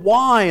 Understand the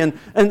why. And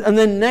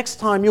then next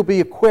time you'll be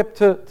equipped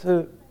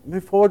to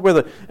move forward with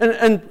it.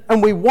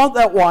 And we want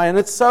that why. And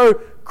it's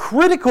so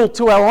critical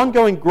to our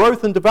ongoing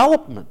growth and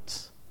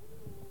development.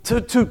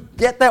 To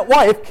get that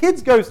why. If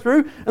kids go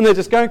through and they're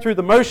just going through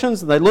the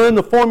motions and they learn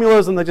the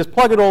formulas and they just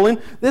plug it all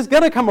in, there's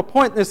going to come a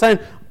point they're saying,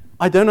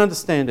 I don't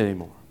understand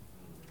anymore.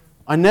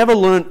 I never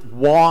learned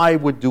why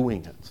we're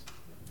doing it.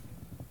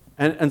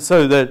 And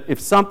so that if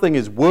something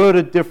is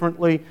worded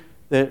differently,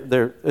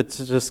 it's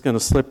just going to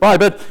slip by.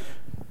 But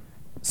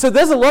so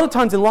there's a lot of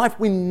times in life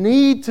we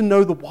need to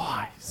know the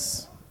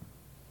whys.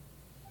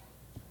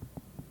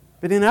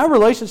 But in our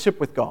relationship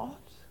with God,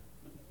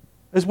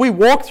 as we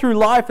walk through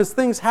life, as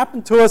things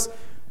happen to us,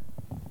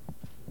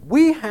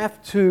 we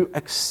have to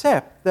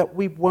accept that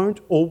we won't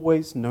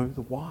always know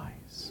the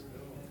whys.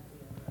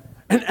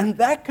 And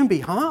that can be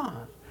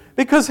hard.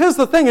 Because here's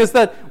the thing, is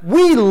that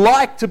we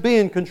like to be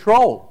in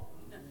control.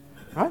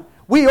 Right?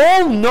 We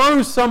all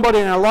know somebody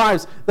in our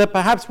lives that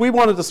perhaps we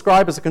want to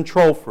describe as a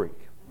control freak.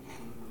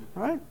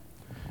 Right?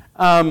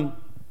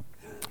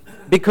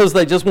 Because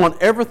they just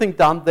want everything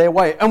done their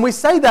way. And we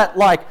say that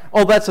like,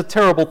 oh, that's a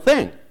terrible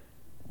thing.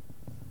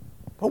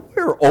 But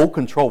we're all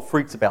control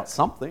freaks about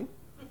something,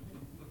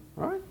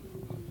 right?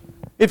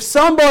 If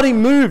somebody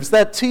moves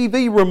that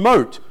TV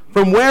remote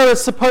from where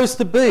it's supposed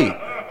to be,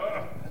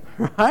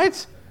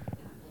 right?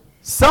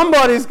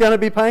 Somebody's going to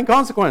be paying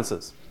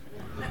consequences,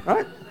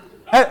 right?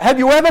 Have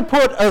you ever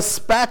put a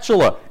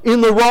spatula in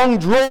the wrong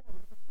drawer?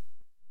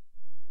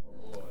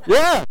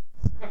 Yeah,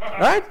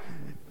 right?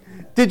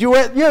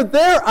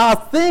 There are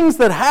things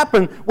that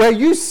happen where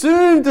you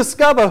soon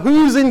discover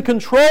who's in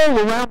control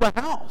around the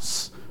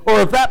house.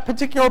 Or of that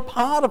particular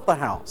part of the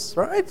house,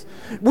 right?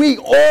 We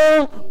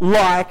all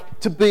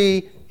like to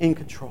be in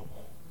control.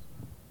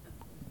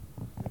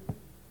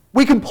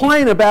 We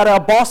complain about our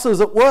bosses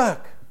at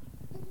work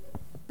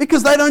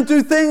because they don't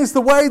do things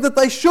the way that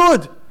they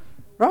should,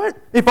 right?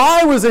 If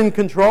I was in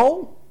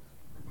control,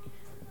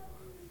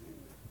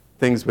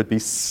 things would be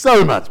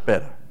so much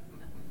better,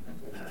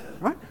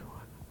 right?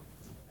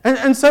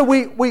 And so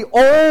we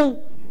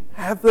all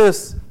have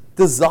this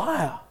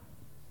desire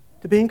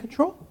to be in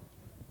control.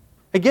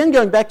 Again,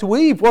 going back to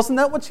Eve, wasn't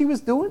that what she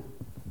was doing?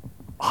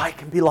 I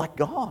can be like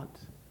God,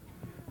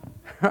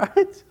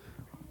 right?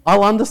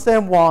 I'll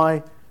understand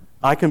why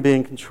I can be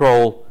in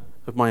control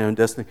of my own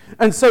destiny.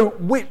 And so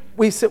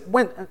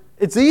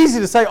it's easy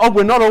to say, oh,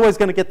 we're not always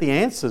going to get the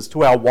answers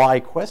to our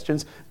why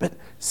questions, but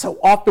so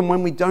often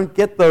when we don't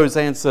get those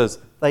answers,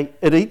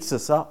 it eats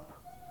us up.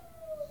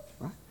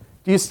 Right?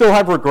 Do you still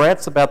have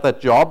regrets about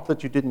that job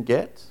that you didn't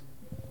get?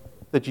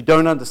 That you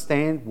don't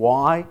understand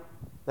why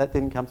that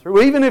didn't come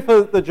through? Even if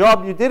the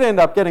job you did end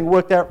up getting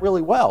worked out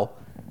really well,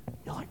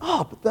 you're like,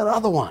 oh, but that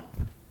other one.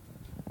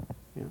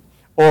 Yeah.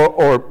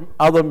 Or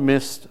other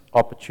missed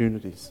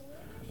opportunities.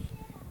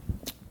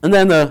 And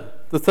then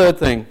the third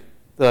thing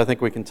that I think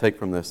we can take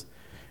from this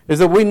is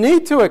that we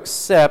need to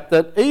accept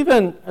that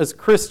even as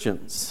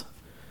Christians,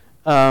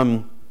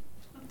 our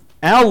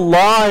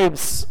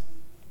lives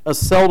are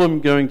seldom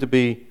going to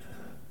be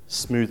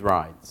smooth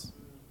rides.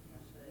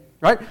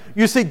 Right?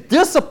 You see,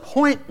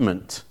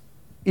 disappointment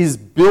is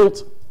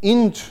built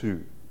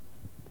into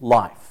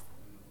life.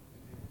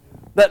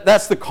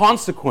 That's the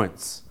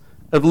consequence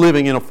of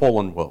living in a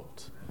fallen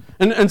world.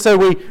 And so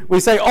we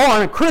say, oh,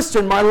 I'm a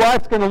Christian, my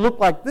life's going to look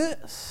like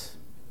this.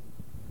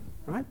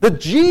 Right? That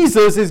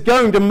Jesus is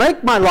going to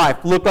make my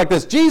life look like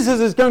this. Jesus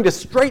is going to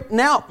straighten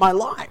out my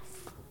life.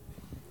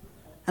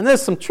 And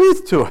there's some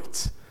truth to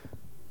it.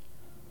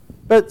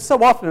 But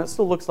so often it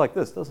still looks like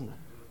this, doesn't it?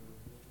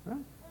 Right?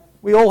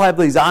 We all have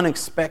these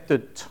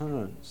unexpected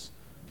turns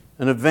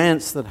and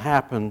events that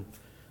happen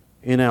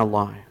in our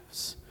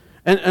lives.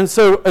 And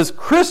so as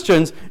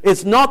Christians,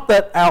 it's not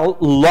that our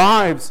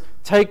lives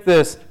take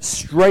this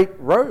straight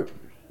road.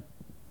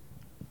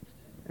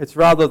 It's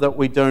rather that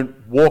we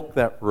don't walk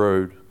that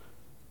road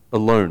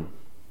alone.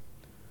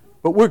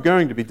 But we're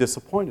going to be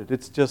disappointed.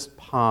 It's just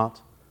part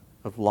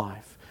of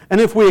life. And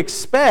if we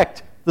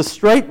expect the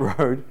straight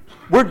road,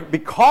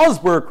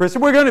 because we're a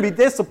Christian, we're going to be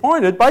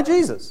disappointed by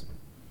Jesus.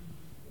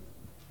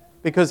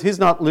 Because he's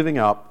not living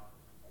up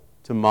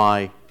to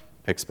my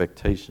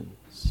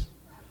expectations.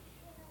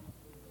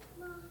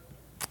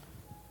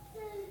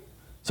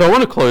 So I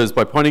want to close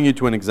by pointing you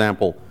to an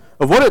example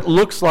of what it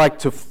looks like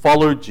to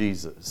follow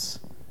Jesus,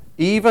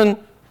 even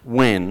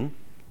when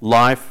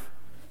life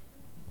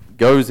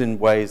goes in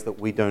ways that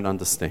we don't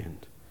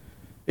understand.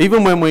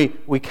 Even when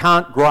we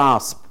can't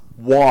grasp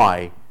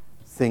why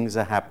things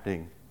are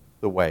happening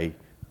the way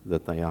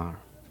that they are.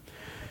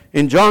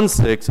 In John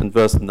 6 and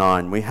verse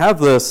 9, we have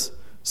this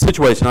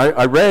situation.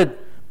 I read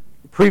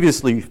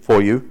previously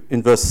for you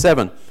in verse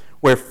 7,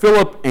 where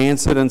Philip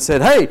answered and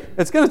said, hey,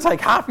 it's going to take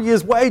half a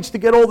year's wage to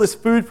get all this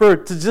food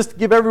to just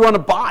give everyone a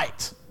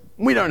bite.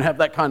 We don't have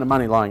that kind of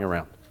money lying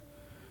around.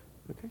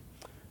 Okay?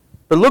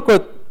 But look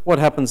what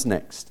happens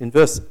next. In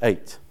verse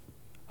 8,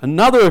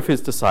 another of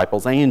his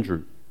disciples,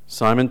 Andrew,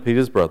 Simon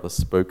Peter's brother,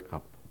 spoke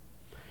up.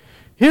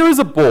 Here is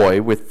a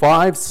boy with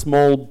 5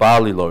 small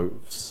barley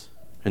loaves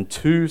and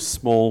 2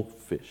 small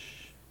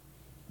fish.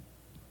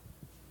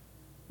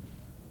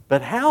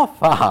 But how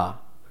far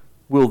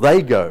will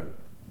they go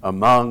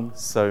among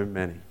so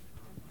many?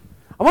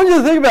 I want you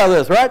to think about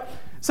this, right?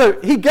 So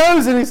he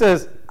goes and he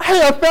says,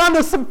 hey, I found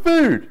us some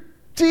food.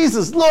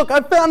 Jesus, look, I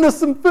found us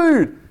some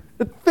food.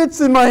 It fits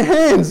in my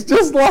hands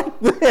just like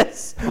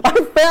this. I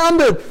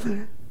found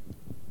it.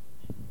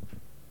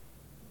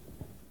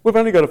 We've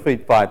only got to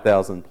feed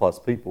 5,000 plus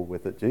people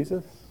with it,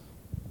 Jesus.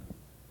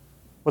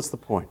 What's the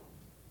point?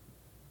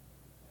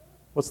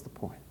 What's the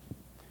point?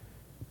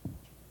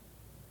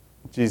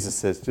 Jesus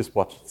says, just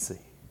watch and see.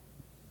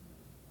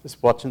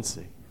 Just watch and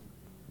see.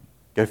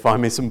 Go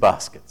find me some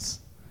baskets.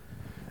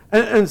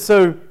 And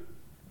so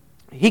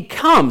he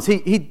comes,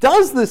 he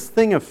does this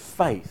thing of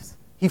faith.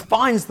 He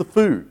finds the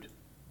food.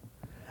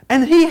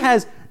 And he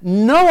has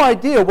no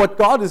idea what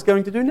God is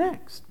going to do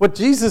next, what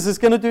Jesus is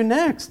going to do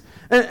next.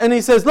 And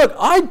he says, look,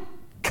 I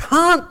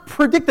can't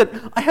predict it.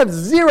 I have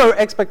zero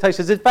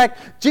expectations. In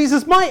fact,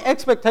 Jesus, my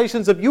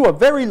expectations of you are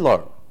very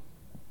low.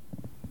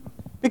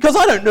 Because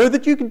I don't know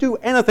that you can do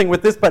anything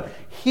with this, but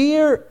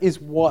here is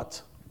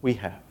what we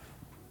have.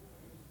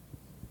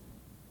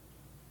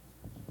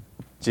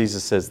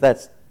 Jesus says,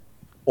 that's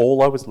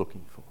all I was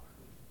looking for.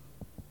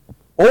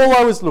 All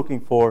I was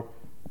looking for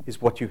is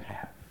what you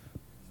have.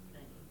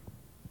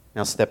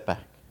 Now step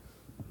back.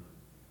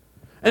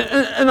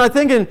 And I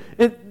think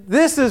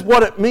this is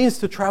what it means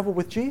to travel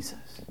with Jesus.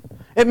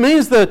 It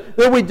means that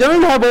we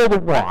don't have all the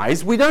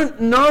whys. We don't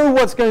know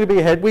what's going to be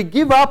ahead. We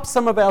give up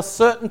some of our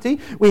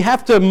certainty. We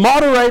have to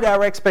moderate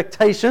our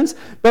expectations.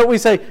 But we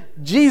say,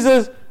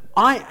 Jesus,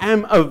 I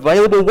am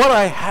available. What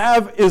I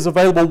have is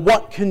available.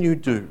 What can you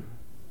do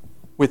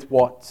with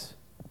what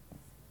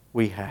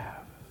we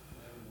have?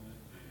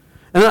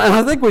 And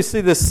I think we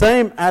see the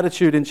same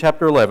attitude in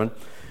chapter 11.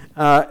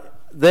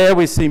 There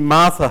we see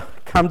Martha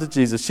come to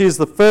Jesus. She is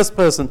the first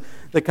person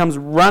that comes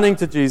running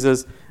to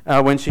Jesus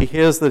when she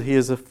hears that he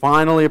is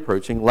finally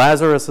approaching.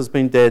 Lazarus has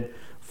been dead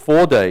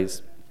 4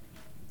 days.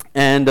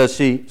 And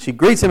she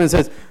greets him and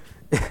says,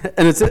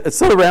 and it's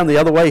sort of around the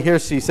other way here,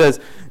 she says,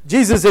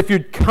 Jesus, if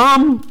you'd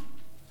come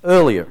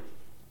earlier.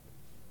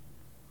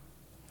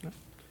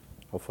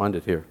 I'll find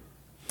it here.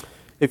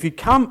 If you'd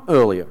come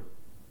earlier,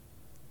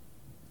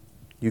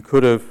 you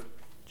could have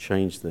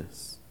changed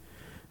this.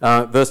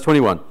 Verse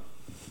 21.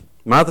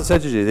 Martha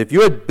said to Jesus, if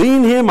you had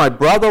been here, my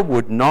brother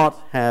would not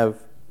have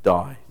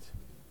died.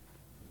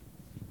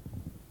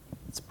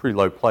 It's a pretty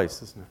low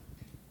place, isn't it?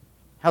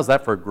 How's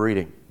that for a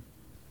greeting?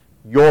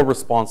 You're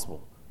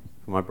responsible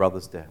for my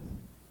brother's death.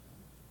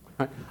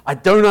 Right? I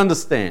don't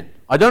understand.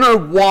 I don't know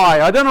why.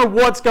 I don't know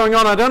what's going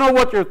on. I don't know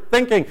what you're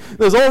thinking.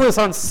 There's all this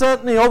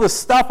uncertainty, all this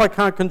stuff I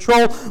can't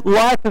control.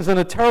 Life is in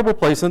a terrible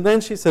place. And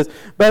then she says,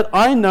 but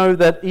I know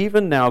that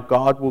even now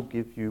God will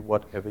give you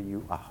whatever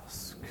you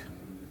ask.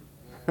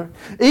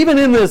 Even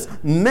in this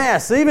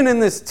mess, even in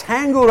this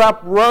tangled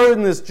up road,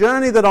 in this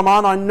journey that I'm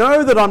on, I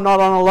know that I'm not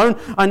on alone.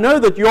 I know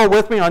that you're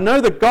with me. I know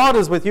that God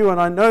is with you,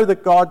 and I know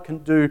that God can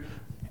do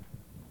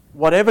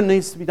whatever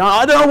needs to be done.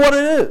 I don't know what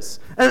it is.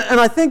 And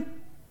I think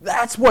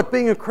that's what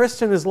being a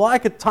Christian is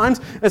like at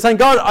times. It's saying,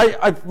 God,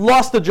 I've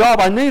lost a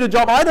job. I need a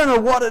job. I don't know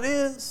what it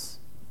is.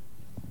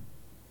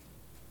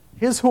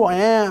 Here's who I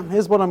am.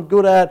 Here's what I'm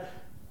good at.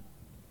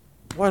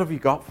 what have you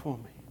got for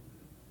me?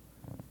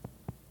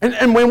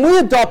 And when we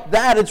adopt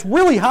that, it's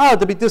really hard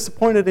to be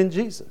disappointed in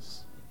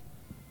Jesus.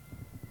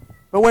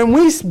 But when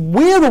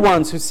we're the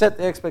ones who set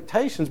the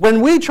expectations, when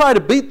we try to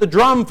beat the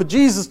drum for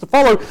Jesus to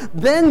follow,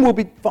 then we'll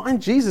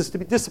find Jesus to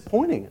be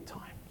disappointing at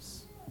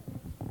times.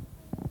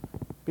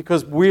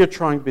 Because we're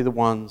trying to be the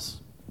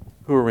ones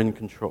who are in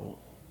control.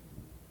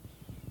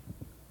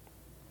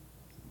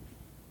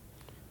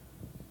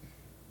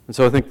 And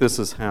so I think this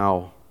is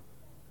how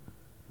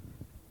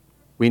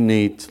we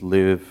need to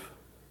live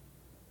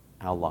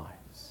our lives.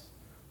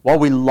 While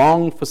we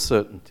long for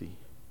certainty,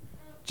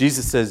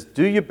 Jesus says,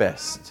 do your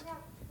best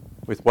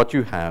with what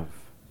you have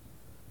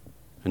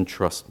and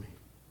trust me.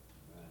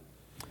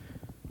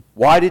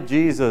 Why did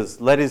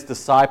Jesus let his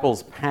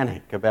disciples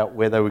panic about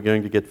where they were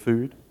going to get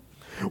food?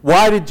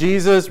 Why did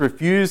Jesus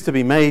refuse to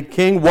be made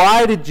king?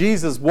 Why did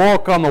Jesus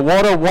walk on the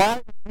water?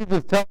 Why did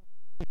Jesus tell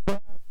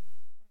the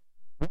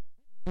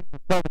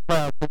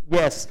crowd that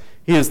yes,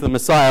 he is the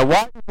Messiah?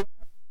 Why?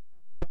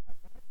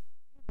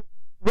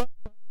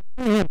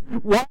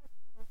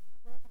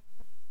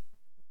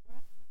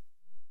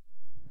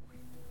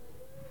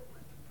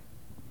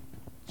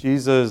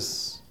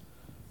 Jesus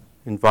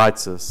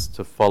invites us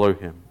to follow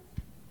him.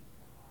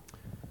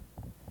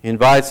 He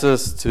invites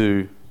us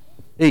to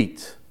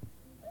eat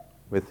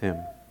with him.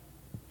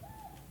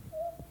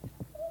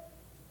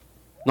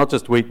 Not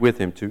just to eat with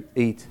him, to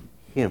eat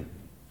him,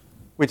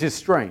 which is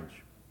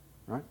strange,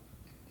 right?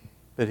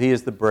 But he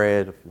is the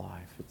bread of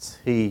life. It's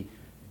he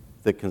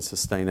that can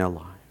sustain our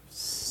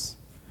lives.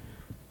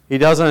 He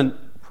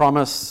doesn't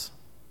promise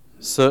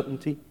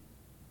certainty.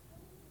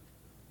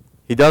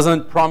 He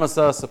doesn't promise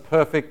us a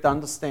perfect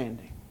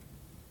understanding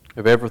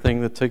of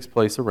everything that takes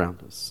place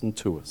around us and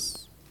to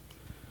us.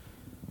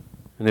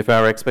 And if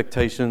our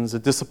expectations are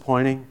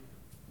disappointing,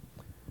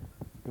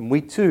 then we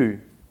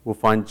too will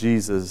find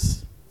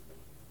Jesus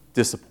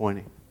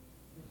disappointing.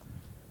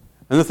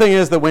 And the thing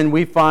is that when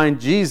we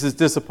find Jesus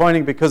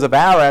disappointing because of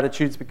our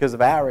attitudes, because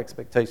of our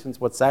expectations,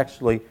 what's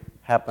actually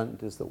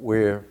happened is that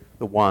we're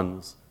the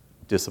ones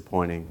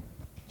disappointing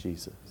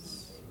Jesus.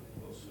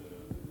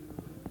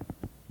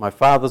 My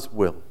Father's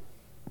will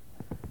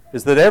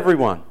is that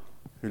everyone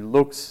who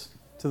looks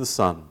to the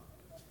Son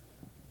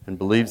and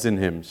believes in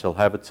him shall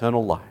have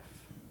eternal life,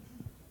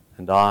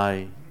 and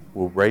I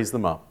will raise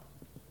them up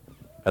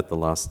at the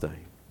last day.